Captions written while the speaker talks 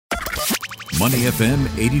Money FM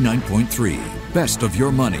 89.3, best of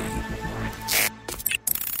your money.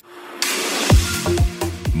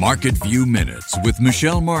 Market View Minutes with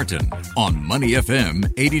Michelle Martin on Money FM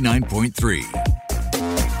 89.3.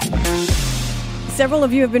 Several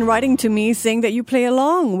of you have been writing to me saying that you play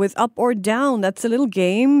along with Up or Down. That's a little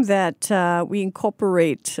game that we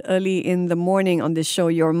incorporate early in the morning on this show,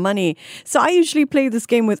 Your Money. So I usually play this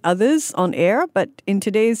game with others on air, but in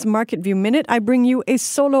today's Market View Minute, I bring you a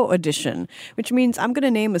solo edition, which means I'm going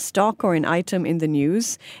to name a stock or an item in the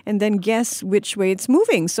news and then guess which way it's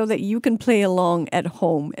moving so that you can play along at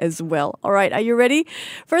home as well. All right, are you ready?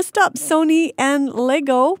 First up, Sony and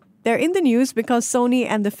Lego. They're in the news because Sony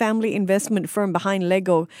and the family investment firm behind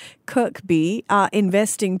Lego, Kirkby, are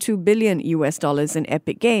investing $2 billion in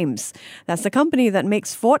Epic Games. That's the company that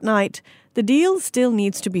makes Fortnite. The deal still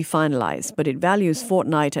needs to be finalized, but it values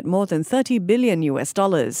Fortnite at more than $30 billion.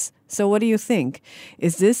 So what do you think?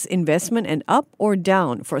 Is this investment an up or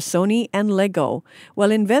down for Sony and Lego?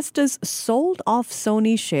 Well, investors sold off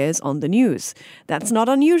Sony shares on the news. That's not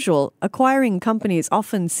unusual. Acquiring companies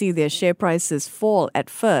often see their share prices fall at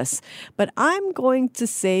first. But I'm going to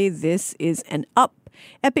say this is an up.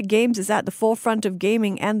 Epic Games is at the forefront of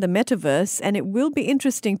gaming and the metaverse, and it will be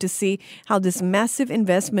interesting to see how this massive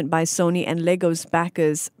investment by Sony and Lego's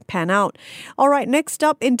backers pan out. All right, next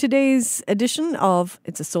up in today's edition of,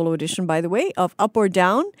 it's a solo edition by the way, of Up or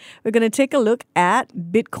Down, we're going to take a look at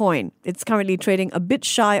Bitcoin. It's currently trading a bit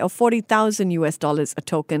shy of $40,000 a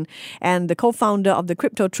token, and the co-founder of the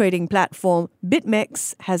crypto trading platform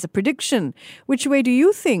BitMEX has a prediction. Which way do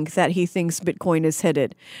you think that he thinks Bitcoin is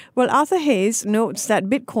headed? Well, Arthur Hayes notes that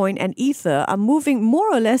Bitcoin and Ether are moving more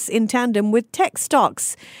or less in tandem with tech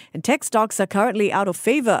stocks. And tech stocks are currently out of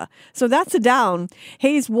favor. So that's a down.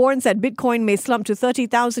 Hayes warns that Bitcoin may slump to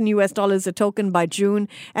 $30,000 a token by June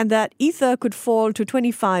and that Ether could fall to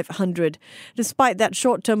 $2,500. Despite that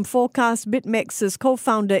short-term forecast, BitMEX's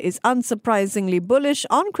co-founder is unsurprisingly bullish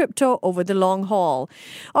on crypto over the long haul.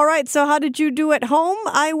 All right, so how did you do at home?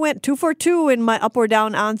 I went 2 for 2 in my up or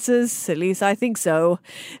down answers. At least I think so.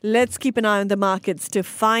 Let's keep an eye on the markets to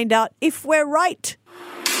find out if we're right.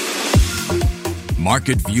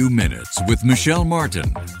 Market View Minutes with Michelle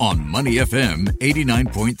Martin on Money FM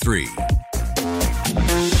 89.3.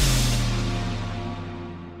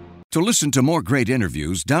 To listen to more great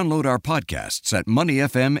interviews, download our podcasts at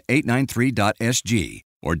moneyfm893.sg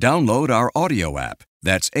or download our audio app.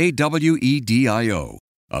 That's AWEDIO.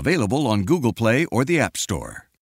 Available on Google Play or the App Store.